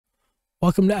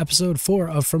Welcome to episode 4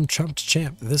 of From Chump to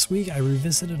Champ. This week I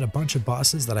revisited a bunch of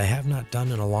bosses that I have not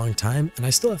done in a long time, and I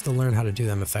still have to learn how to do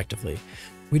them effectively.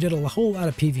 We did a whole lot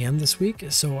of PVM this week,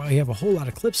 so I have a whole lot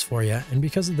of clips for you, and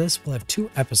because of this, we'll have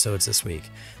 2 episodes this week.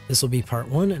 This will be part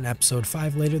 1, and episode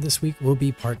 5 later this week will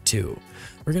be part 2.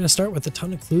 We're going to start with a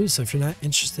ton of clues, so if you're not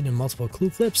interested in multiple clue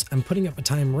clips, I'm putting up a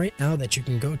time right now that you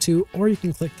can go to, or you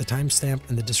can click the timestamp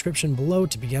in the description below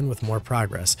to begin with more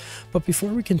progress. But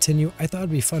before we continue, I thought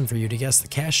it'd be fun for you to guess the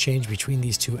cash change between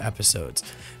these 2 episodes.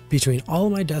 Between all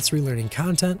of my Deaths Relearning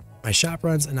content, my shop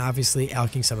runs, and obviously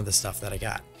alching some of the stuff that I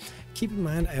got. Keep in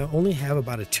mind, I only have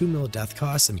about a 2 mil death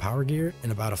cost in power gear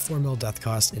and about a 4 mil death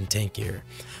cost in tank gear.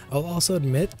 I'll also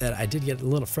admit that I did get a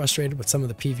little frustrated with some of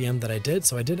the PVM that I did,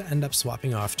 so I did end up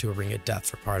swapping off to a Ring of Death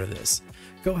for part of this.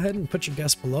 Go ahead and put your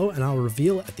guess below, and I'll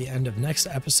reveal at the end of next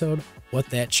episode what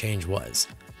that change was.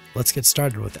 Let's get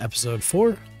started with episode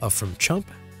 4 of From Chump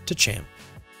to Champ.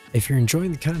 If you're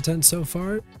enjoying the content so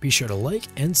far, be sure to like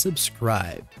and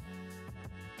subscribe.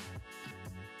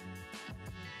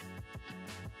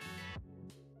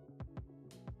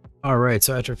 Alright,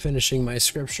 so after finishing my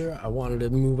scripture, I wanted to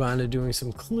move on to doing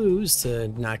some clues to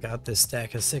knock out this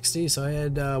stack of 60. So I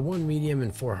had 1 medium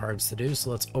and 4 hards to do, so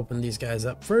let's open these guys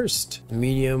up first. The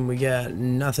medium, we got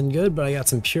nothing good, but I got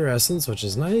some pure essence, which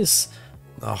is nice.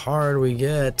 The hard, we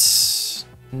get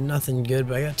nothing good,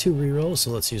 but I got 2 rerolls, so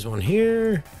let's use one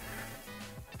here.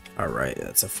 Alright,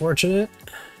 that's a fortunate.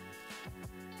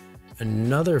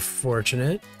 Another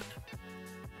fortunate.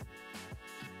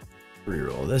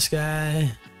 Reroll this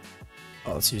guy.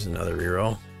 Oh, let's use another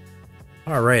reroll.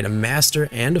 Alright, a master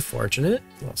and a fortunate.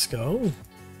 Let's go.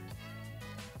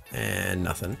 And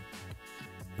nothing.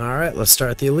 Alright, let's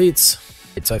start the elites.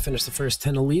 So I finished the first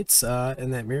 10 elites in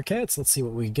that Meerkats. Let's see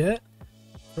what we get.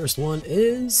 First one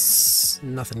is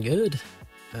nothing good.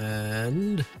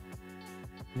 And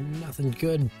nothing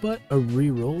good but a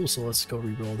reroll. So let's go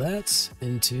reroll that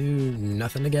into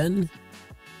nothing again.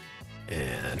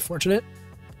 And fortunate.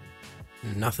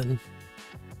 Nothing.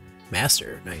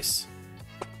 Master, nice.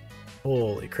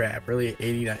 Holy crap, really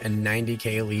 80 and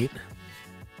 90k elite.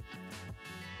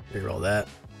 Reroll that.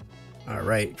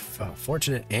 Alright,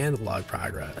 fortunate and log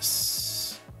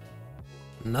progress.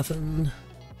 Nothing.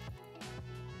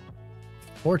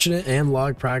 Fortunate and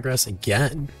log progress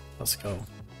again. Let's go.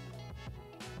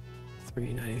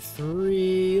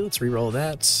 393. Let's reroll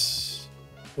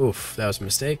that. Oof, that was a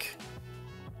mistake.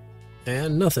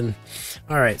 And nothing.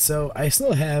 Alright, so I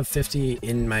still have 50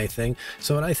 in my thing.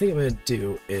 So what I think I'm going to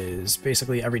do is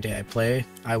basically every day I play,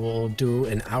 I will do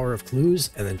an hour of clues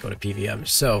and then go to PVM.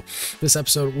 So this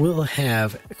episode will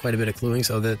have quite a bit of cluing.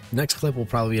 So the next clip will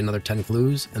probably be another 10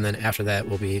 clues. And then after that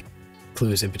will be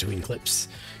clues in between clips.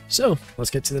 So let's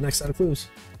get to the next set of clues.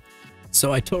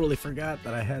 So I totally forgot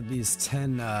that I had these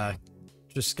 10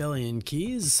 Triskelion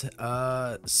keys.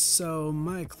 So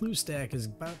my clue stack is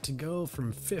about to go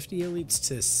from 50 elites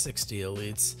to 60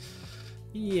 elites.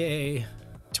 Yay.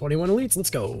 21 elites, let's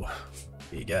go.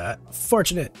 We got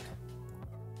fortunate.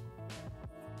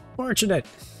 Fortunate.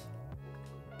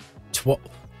 Look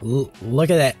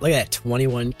at that. Look at that.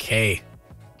 21k.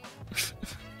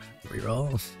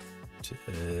 Reroll.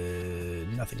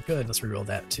 Nothing good. Let's reroll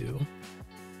that too.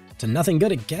 To nothing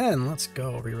good again. Let's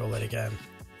go. Reroll it again.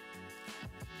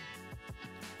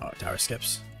 Oh, tower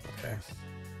skips. Okay.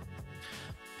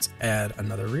 Let's add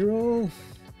another reroll.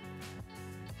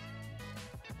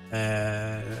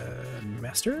 And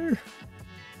master.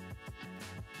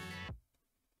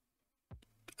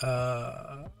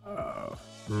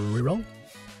 Reroll.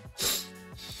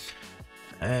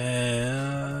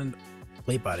 And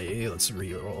plate body. Let's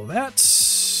reroll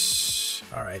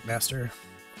that. All right, master.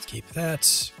 Let's keep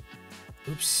that.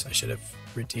 Oops, I should have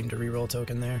redeemed a reroll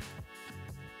token there.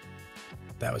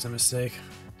 That was a mistake.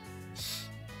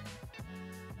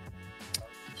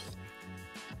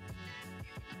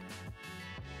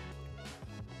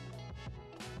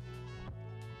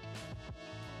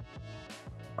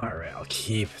 Alright, I'll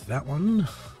keep that one.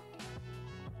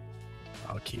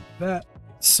 I'll keep that.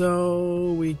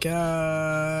 So we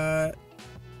got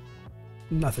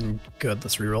nothing good.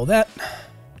 Let's reroll that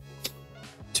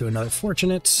to another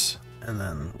fortunate. And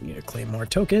then we need to claim more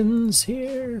tokens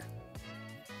here.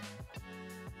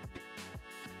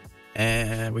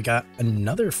 And we got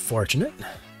another fortunate.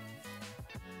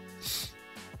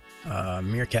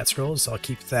 Meerkat scrolls, so I'll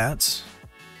keep that.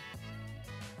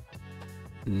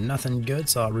 Nothing good,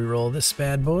 so I'll reroll this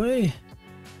bad boy.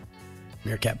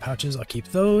 Meerkat pouches, I'll keep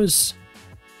those.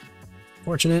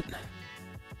 Fortunate.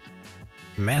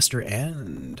 Master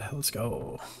and let's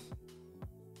go.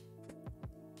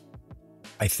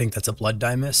 I think that's a blood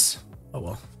die miss. Oh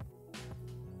well.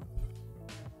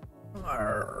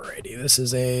 Alrighty, this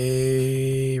is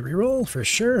a reroll for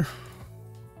sure.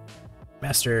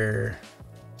 Master.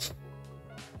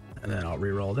 And then I'll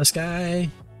reroll this guy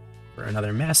for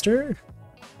another master.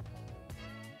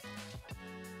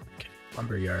 Okay,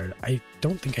 lumberyard. I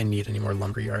don't think I need any more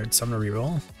lumberyard, so I'm gonna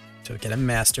reroll to get a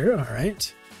master.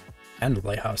 Alright. And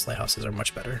lighthouse. Lighthouses are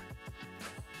much better.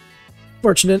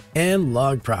 Fortunate and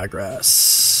log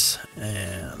progress.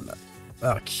 And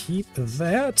I'll keep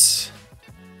that.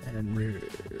 And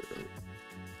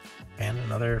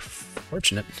another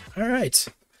fortunate. Alright.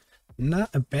 Not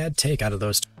a bad take out of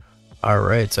those.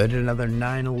 Alright, so I did another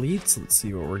 9 elites. Let's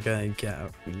see what we're gonna get.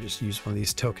 We can just use one of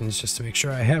these tokens just to make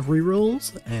sure I have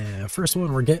rerolls. And first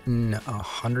one, we're getting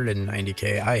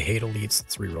 190k. I hate elites.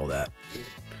 Let's reroll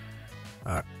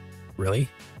that. Really?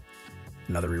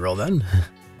 Another reroll then.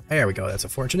 There we go. That's a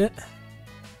fortunate.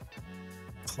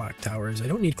 Clock towers. I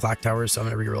don't need clock towers, so I'm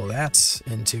gonna reroll that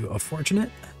into a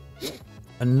fortunate.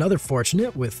 Another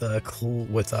fortunate with a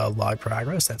log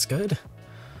progress. That's good.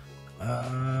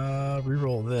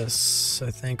 Reroll this.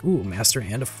 I think. Ooh, master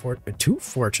and two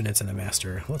fortunates and a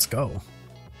master. Let's go.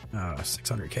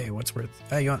 600k. What's worth?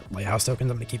 Hey, you want lighthouse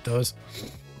tokens? I'm gonna keep those.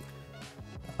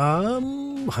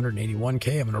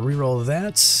 181k. I'm gonna reroll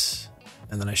that.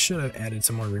 And then I should have added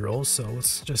some more rerolls, so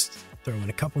let's just throw in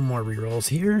a couple more rerolls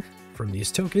here from these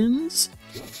tokens.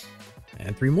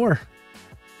 And 3 more.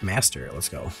 Master, let's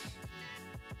go.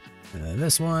 And then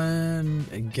this one,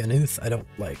 Ganuth, I don't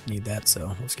need that,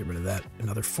 so let's get rid of that.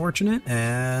 Another fortunate,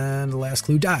 and the last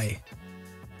clue, die.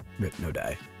 Rip, no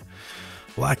die.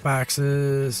 Black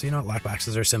boxes, you know what, black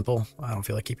boxes are simple. I don't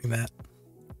feel like keeping that.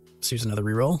 Let's use another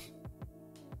reroll.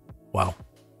 Wow,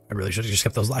 I really should have just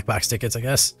kept those black box tickets, I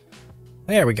guess.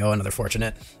 There we go, another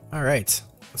fortunate. All right,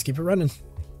 let's keep it running.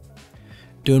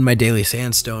 Doing my daily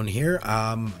sandstone here.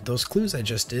 Those clues I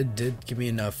just did give me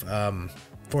enough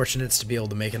fortunates to be able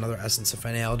to make another Essence of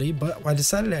Finality, but I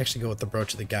decided to actually go with the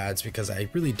Brooch of the Gods because I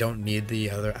really don't need the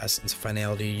other Essence of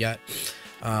Finality yet.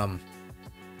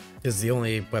 Because the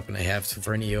only weapon I have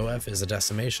for an EOF is a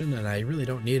Decimation, and I really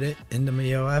don't need it into my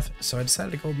EOF, so I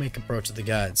decided to go make a Brooch of the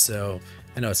Gods. So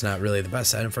I know it's not really the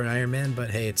best item for an Iron Man, but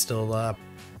hey, it's still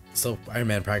Iron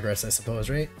Man progress, I suppose,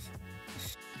 right?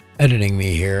 Editing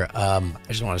me here, I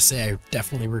just want to say I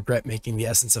definitely regret making the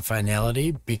Essence of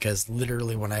Finality because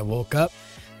literally when I woke up,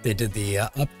 they did the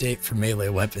update for melee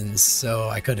weapons, so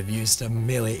I could have used a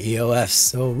melee EOF,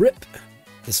 so RIP!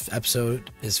 This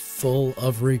episode is full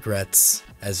of regrets,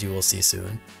 as you will see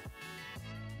soon.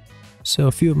 So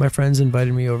a few of my friends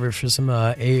invited me over for some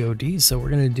AOD, so we're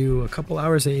going to do a couple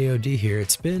hours of AOD here.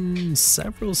 It's been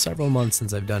several months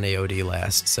since I've done AOD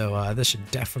last, so this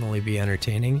should definitely be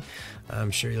entertaining.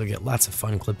 I'm sure you'll get lots of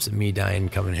fun clips of me dying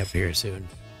coming up here soon.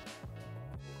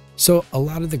 So a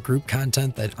lot of the group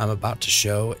content that I'm about to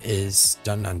show is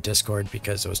done on Discord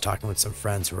because I was talking with some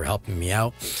friends who were helping me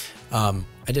out. I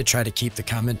did try to keep the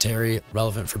commentary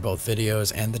relevant for both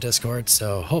videos and the Discord,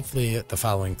 so hopefully the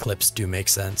following clips do make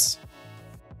sense.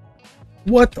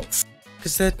 What the f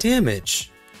is that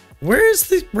damage? Where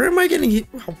am I getting hit?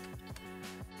 Oh.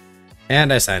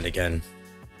 And I signed again.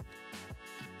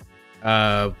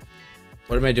 What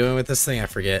am I doing with this thing? I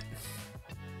forget.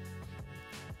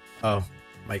 Oh,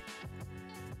 my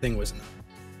thing was not.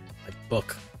 My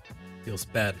book feels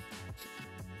bad.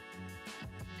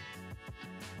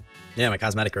 Yeah, my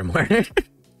cosmetic grimoire.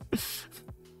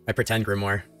 My pretend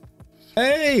grimoire.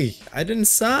 Hey, I didn't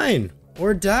sign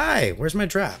or die. Where's my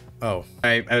drop? Oh,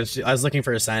 I was looking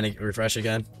for a sign to refresh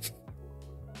again.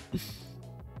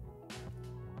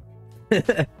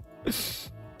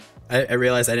 I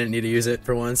realized I didn't need to use it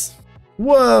for once.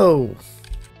 Whoa!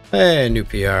 Hey, new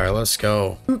PR, let's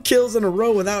go. 2 kills in a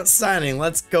row without signing.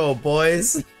 Let's go,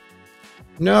 boys.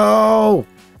 No!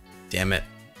 Damn it.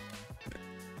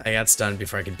 I got stunned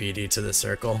before I could BD to the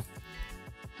circle.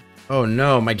 Oh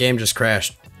no, my game just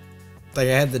crashed. Like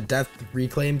I had the death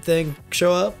reclaim thing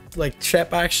show up, like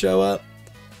chat box show up,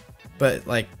 but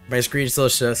like my screen still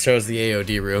shows the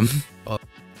AOD room. Oh,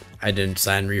 I didn't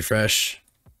sign refresh.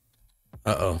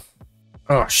 Uh-oh.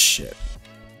 Oh shit.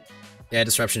 Yeah,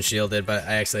 disruption shielded, but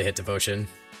I actually hit devotion.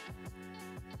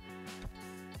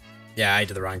 Yeah, I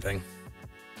did the wrong thing.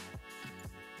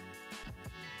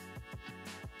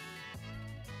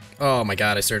 Oh my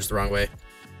god, I surged the wrong way.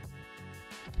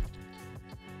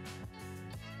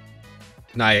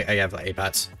 No, I have like 8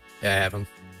 pots. Yeah, I have them.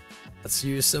 Let's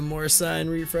use some more sign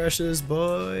refreshes,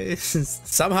 boys.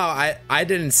 Somehow I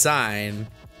didn't sign,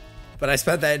 but I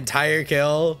spent that entire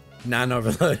kill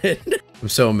non-overloaded. I'm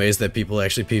so amazed that people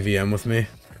actually PVM with me.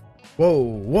 Whoa,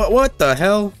 what the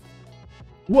hell?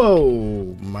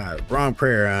 Whoa, my wrong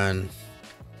prayer on.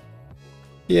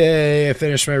 Yay, I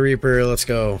finished my Reaper. Let's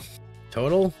go.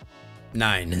 Total?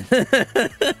 9.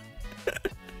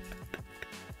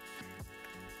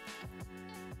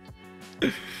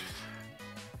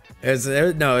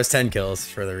 No, it's 10 kills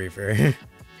for the Reaper.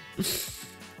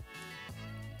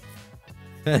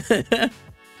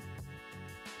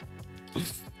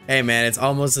 Hey man, it's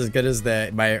almost as good as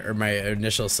my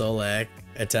initial solak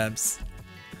attempts.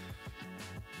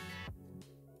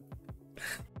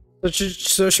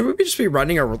 So should we just be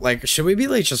running, or like should we be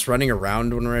like just running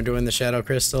around when we're doing the shadow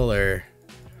crystal, or?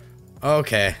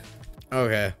 Okay,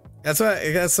 okay, that's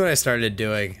what I started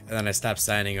doing, and then I stopped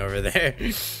signing over there.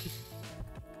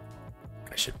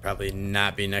 I should probably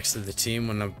not be next to the team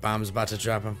when the bomb's about to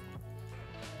drop him.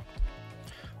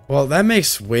 Well, that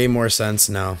makes way more sense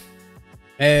now.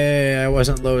 Hey, I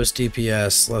wasn't lowest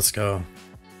DPS. Let's go.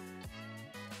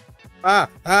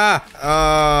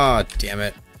 Oh, damn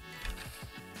it.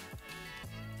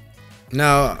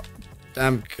 No,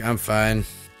 I'm fine.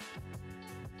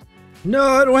 No,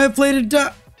 I don't have plated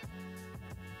dive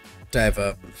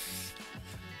up.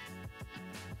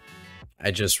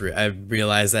 I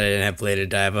realized that I didn't have bladed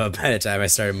dive up by the time I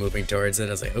started moving towards it.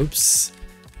 I was like, oops,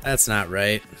 that's not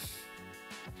right.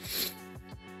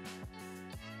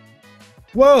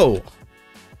 Whoa!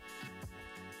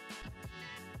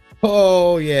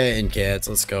 Oh yeah, in cats,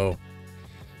 let's go.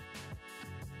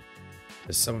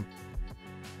 There's some.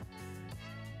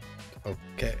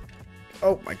 Okay.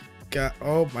 Oh my god.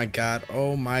 Oh my god.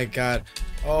 Oh my god.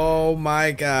 Oh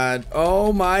my god.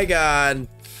 Oh my god.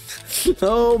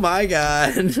 Oh my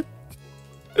god.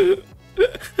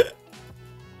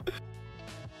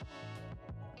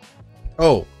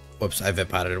 Oh, whoops, I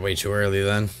vip-potted way too early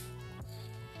then.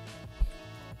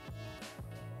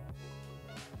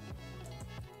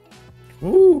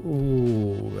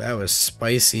 Ooh, that was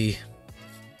spicy.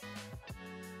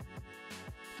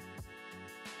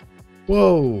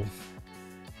 Whoa.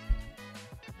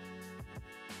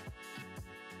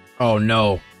 Oh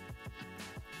no.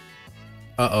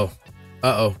 Uh-oh.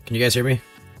 Uh-oh. Can you guys hear me?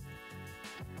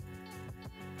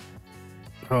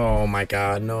 Oh my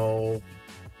god, no.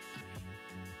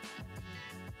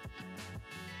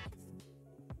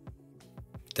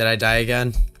 Did I die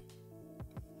again?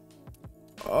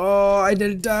 Oh, I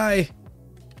didn't die.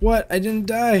 What? I didn't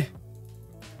die.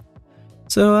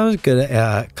 So I was good at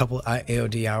a couple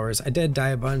AOD hours. I did die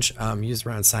a bunch, used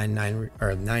around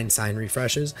 9 sign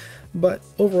refreshes, but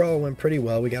overall it went pretty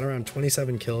well. We got around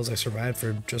 27 kills. I survived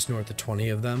for just north of 20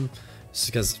 of them, just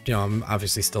because, you know, I'm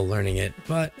obviously still learning it.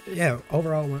 But yeah,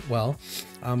 overall it went well.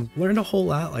 Learned a whole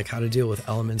lot, like how to deal with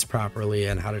elements properly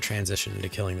and how to transition into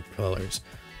killing the pillars.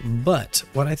 But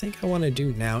what I think I want to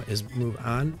do now is move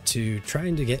on to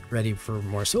trying to get ready for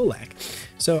more solak.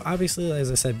 So obviously,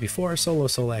 as I said before, solo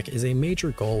solak is a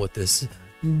major goal with this,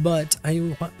 but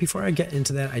before I get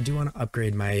into that, I do want to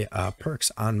upgrade my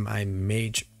perks on my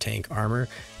mage tank armor,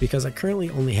 because I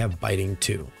currently only have biting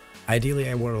 2.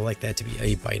 Ideally, I would like that to be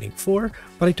a biting 4,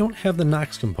 but I don't have the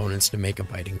Nox components to make a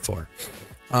biting 4.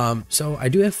 So I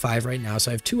do have 5 right now, so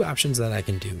I have 2 options that I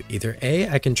can do. Either A,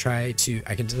 I can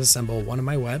disassemble one of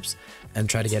my webs and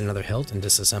try to get another hilt and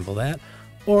disassemble that,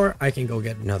 or I can go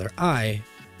get another eye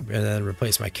and then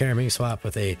replace my carrying swap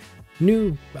with a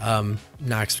new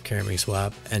Nox carrying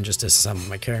swap and just disassemble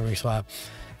my carrying swap,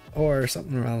 or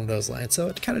something around those lines. So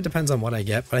it kind of depends on what I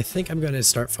get, but I think I'm going to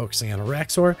start focusing on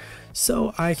Araxxor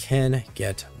so I can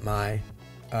get my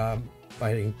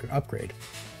fighting upgrade.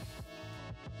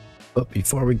 But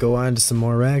before we go on to some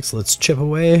more racks, let's chip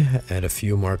away at a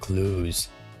few more clues.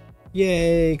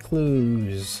 Yay,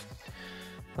 clues.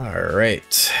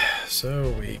 Alright,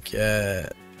 so we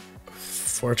get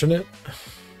Fortunate,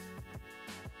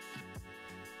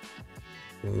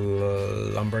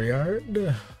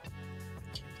 Lumberyard,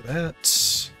 keep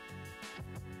that,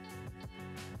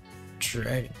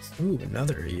 Dragon, ooh,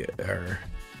 another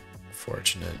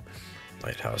Fortunate,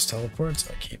 Lighthouse Teleports,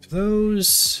 I'll keep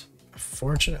those.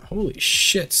 Fortunate, holy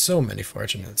shit, so many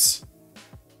Fortunates.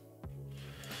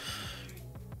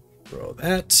 Roll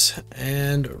that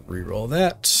and re-roll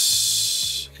that,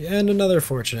 and another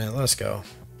Fortunate. Let's go.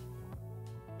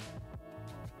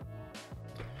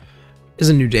 It's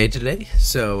a new day today,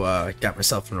 so I got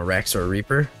myself an Araxxor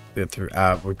Reaper. We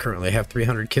currently have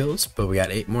 300 kills, but we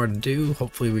got 8 more to do.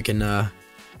 Hopefully we can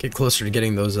get closer to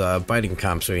getting those biting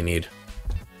comps we need.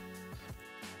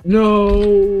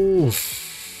 No.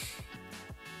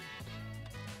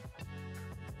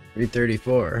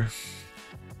 334.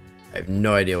 I have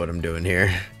no idea what I'm doing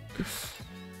here.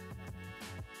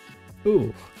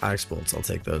 Ooh, Onyx Bolts, I'll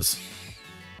take those.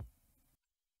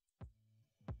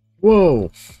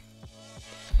 Whoa.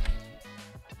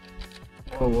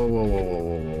 Whoa, whoa, whoa, whoa, whoa,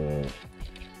 whoa, whoa.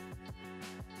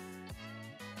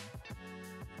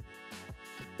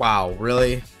 Wow,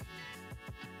 really?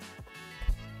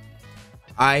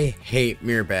 I hate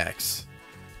mirrorbacks.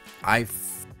 I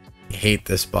hate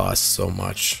this boss so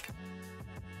much.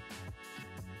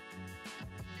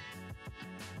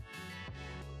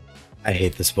 I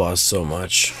hate this boss so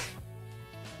much.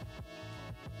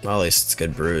 Well, at least it's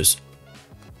good brews.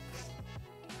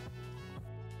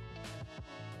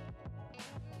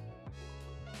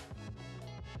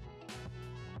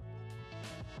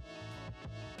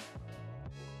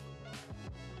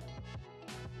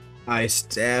 I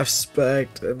staff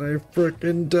spec'd and I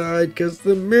frickin' died because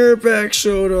the mirrorback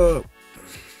showed up.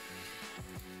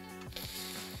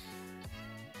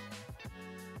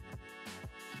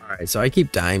 Alright, so I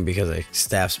keep dying because I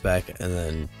staff spec and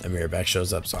then a mirrorback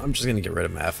shows up, so I'm just gonna get rid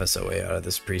of my FSOA out of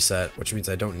this preset, which means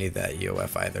I don't need that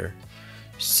EOF either.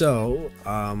 So,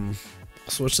 I'll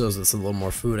switch those with a little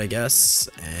more food, I guess,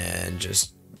 and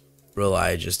just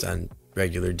rely just on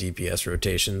regular DPS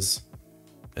rotations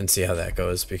and see how that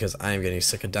goes, because I am getting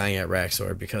sick of dying at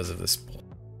Araxxor because of this.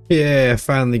 Yeah,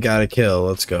 finally got a kill.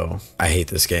 Let's go. I hate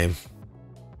this game.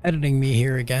 Editing me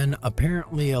here again.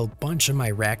 Apparently a bunch of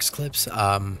my Rax clips,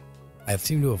 I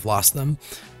seem to have lost them,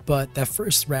 but that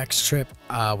first Rax trip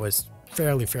was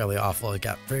fairly awful. I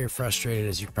got very frustrated,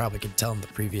 as you probably could tell in the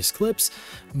previous clips,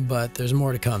 but there's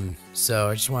more to come, so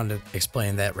I just wanted to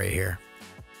explain that right here.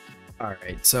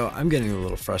 Alright, so I'm getting a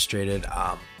little frustrated.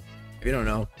 If you don't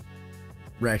know,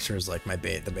 Araxxor is like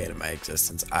the bane of my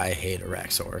existence. I hate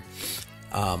Araxxor.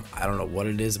 I don't know what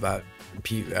it is about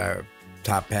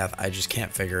Top Path. I just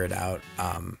can't figure it out.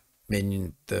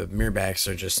 The mirrorbacks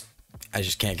are just, I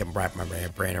just can't wrap my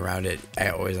brain around it. I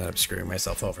always end up screwing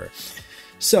myself over.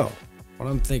 So what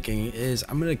I'm thinking is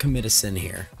I'm going to commit a sin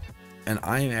here, and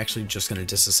I am actually just going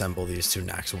to disassemble these two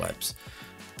Nox webs.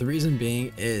 The reason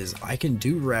being is I can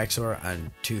do Araxxor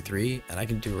on 2-3, and I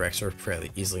can do Araxxor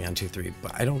fairly easily on 2-3,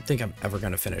 but I don't think I'm ever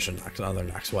going to finish another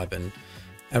Nox weapon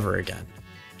ever again.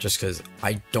 Just because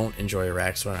I don't enjoy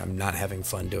Araxxor and I'm not having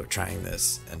fun trying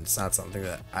this, and it's not something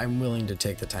that I'm willing to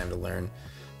take the time to learn.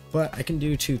 But I can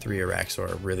do 2-3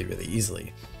 Araxxor really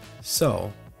easily.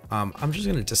 So I'm just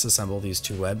going to disassemble these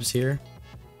two webs here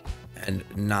and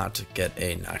not get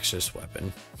a noxious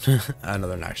weapon,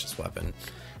 another noxious weapon.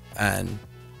 And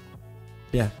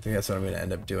yeah, I think that's what I'm going to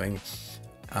end up doing.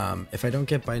 If I don't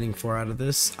get Biting 4 out of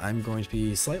this, I'm going to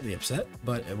be slightly upset,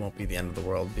 but it won't be the end of the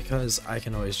world, because I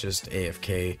can always just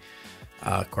AFK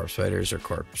corpse fighters or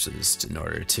corpses in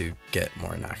order to get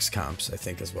more Nox comps, I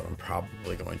think is what I'm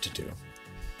probably going to do.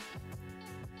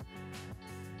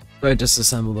 So I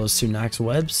disassemble those two Nox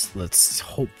webs. Let's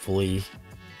hopefully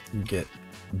get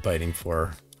Biting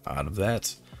 4 out of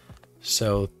that.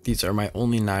 So these are my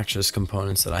only noxious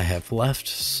components that I have left,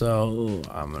 so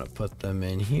I'm going to put them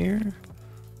in here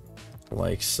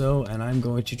like so, and I'm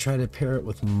going to try to pair it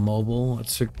with mobile.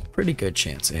 It's a pretty good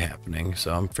chance of happening,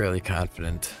 so I'm fairly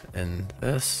confident in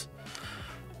this,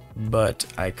 but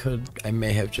I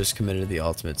may have just committed the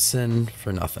ultimate sin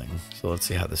for nothing. So let's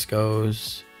see how this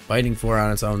goes. Biting 4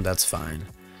 on its own, that's fine,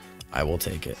 I will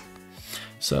take it.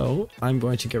 So I'm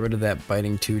going to get rid of that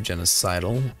Biting 2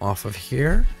 genocidal off of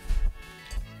here,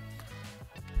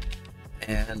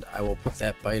 and I will put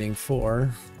that Biting 4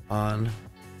 on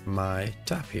my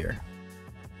top here.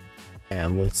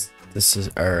 And let's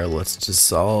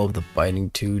dissolve the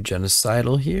Biting 2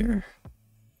 genocidal here.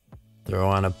 Throw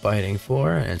on a Biting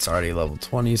 4, and it's already level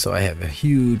 20, so I have a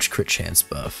huge crit chance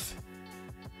buff.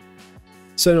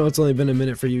 So I know it's only been a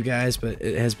minute for you guys, but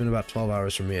it has been about 12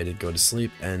 hours for me. I did go to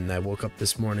sleep, and I woke up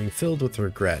this morning filled with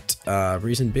regret.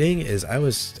 Reason being is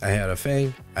I had a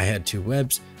fang, I had 2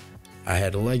 webs, I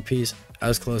had a leg piece. I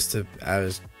was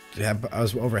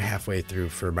over halfway through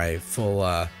for my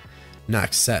full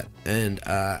Nox set, and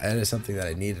it is something that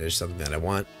I needed, it's something that I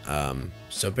want.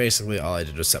 So basically all I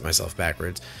did was set myself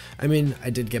backwards. I mean, I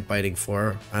did get Biting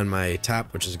 4 on my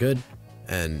top, which is good,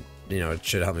 and you know, it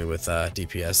should help me with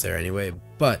DPS there anyway,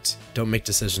 but don't make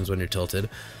decisions when you're tilted.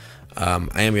 I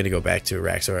am going to go back to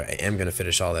Araxxor. I am going to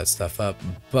finish all that stuff up,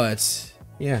 but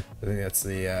yeah, I think that's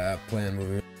the plan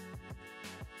moving.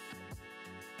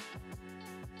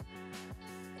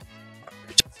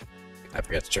 I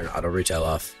forgot to turn auto retail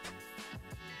off.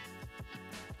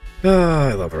 Oh,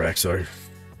 I love Araxxor.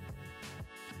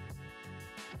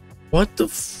 What the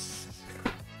f...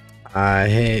 I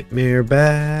hate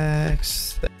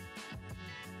mirrorbacks.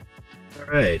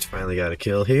 Alright, finally got a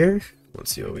kill here.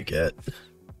 Let's see what we get.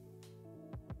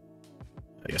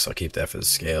 I guess I'll keep that for the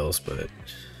scales, but...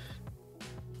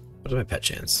 What's my pet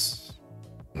chance?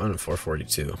 1 in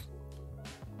 442.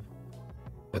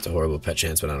 That's a horrible pet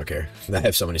chance, but I don't care. I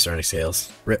have so many Sarnic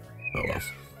scales. Rip. Oh well.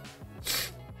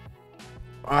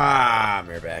 Ah,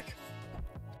 Mirrorback.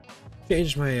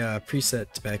 Changed my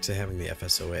preset back to having the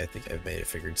FSOA. I think I've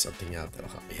figured something out that'll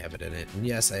help me have it in it. And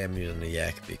yes, I am using the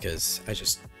Yak because I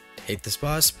just hate this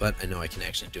boss, but I know I can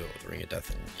actually do it with Ring of Death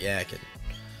and Yak, and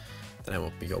then I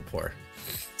won't be go poor.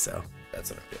 So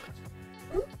that's what I'm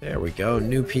doing. There we go.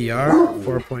 New PR,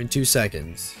 4.2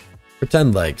 seconds.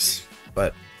 Pretend legs,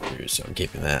 but so I'm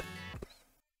keeping that.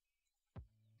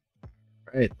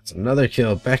 Alright, it's another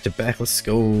kill. Back to back. Let's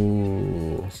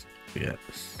go. Yeah.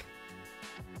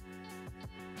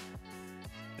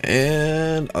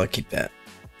 And I'll keep that.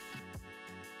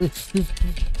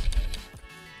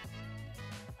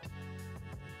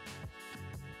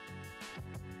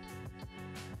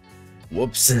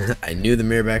 Whoops. I knew the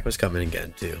Mirrorback was coming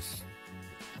again, too.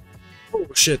 Oh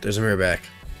shit, there's a Mirrorback.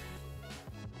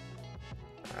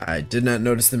 I did not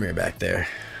notice the Mirrorback there.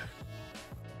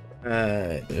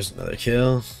 Alright, there's another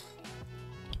kill.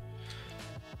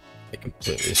 I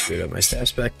completely screwed up my stat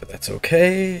spec, but that's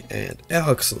okay. And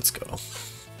Alex, let's go.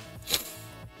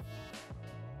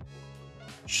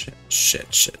 Shit.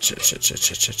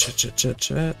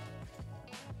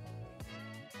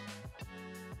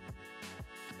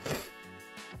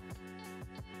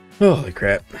 Holy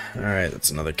crap. Alright, that's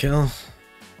another kill.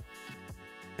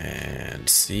 And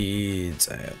seeds.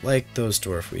 I like those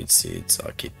dwarfweed seeds, so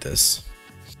I'll keep this.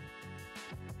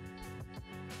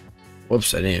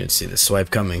 Whoops, I didn't even see the swipe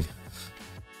coming.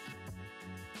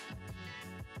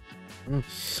 No.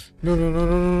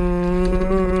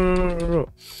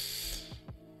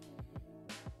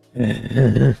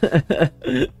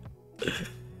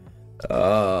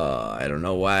 Oh, I don't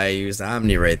know why I used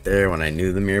Omni right there when I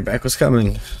knew the Mirrorback was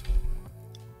coming.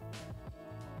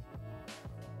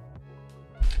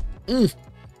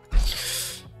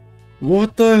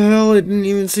 What the hell? I didn't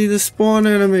even see the spawn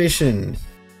animation.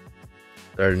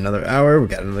 Start another hour. We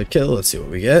got another kill. Let's see what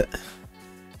we get.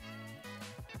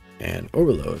 And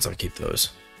overloads. I'll keep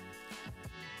those.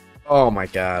 Oh my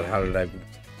god. How did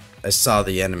I saw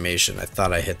the animation. I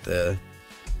thought I hit the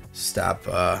stop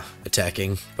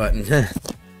attacking button.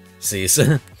 Cease.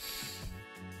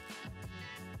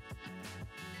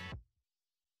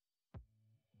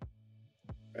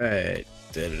 Right.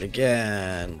 Did it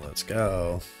again. Let's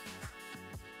go.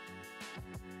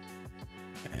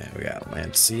 And we got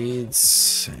land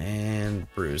seeds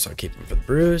and brews. I'll keep them for the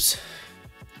brews.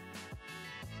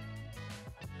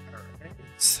 Alright.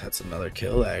 That's another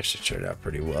kill. That actually turned out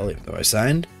pretty well, even though I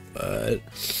signed. But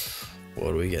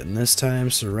what are we getting this time?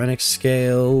 Serenic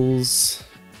scales.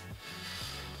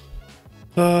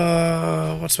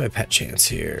 What's my pet chance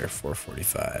here?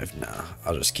 445. Nah,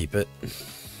 I'll just keep it.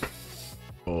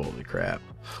 Holy crap.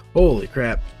 Holy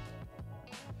crap.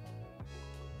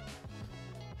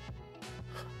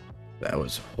 That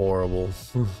was horrible.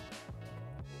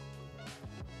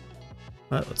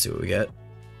 Alright, let's see what we get.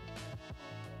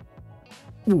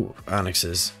 Ooh,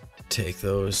 onyxes. Take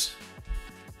those.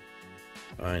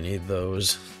 I need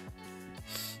those.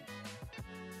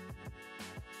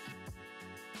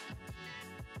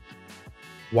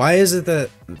 Why is it that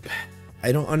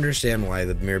I don't understand why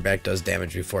the Mirrorback does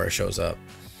damage before it shows up?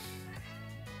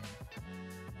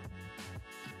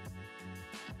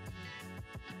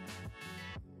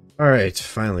 Alright,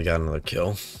 finally got another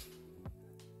kill.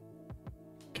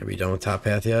 Can we be done with top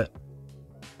path yet?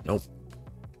 Nope.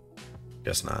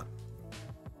 Guess not.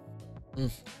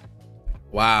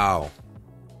 Wow.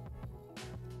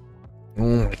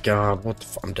 Oh my god, what the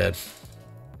f— I'm dead.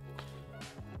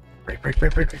 Break.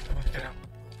 Get out.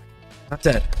 Not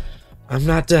dead. I'm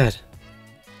not dead.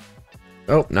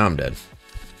 Oh, now I'm dead.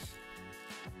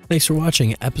 Thanks for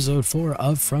watching episode 4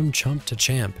 of From Chump to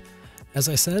Champ. As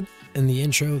I said in the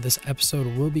intro, this episode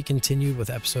will be continued with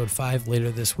episode 5 later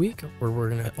this week, where we're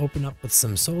going to open up with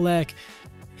some solak,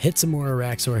 hit some more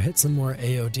Araxxor, hit some more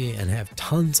AOD, and have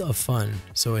tons of fun.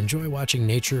 So enjoy watching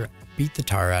nature beat the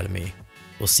tar out of me.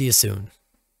 We'll see you soon.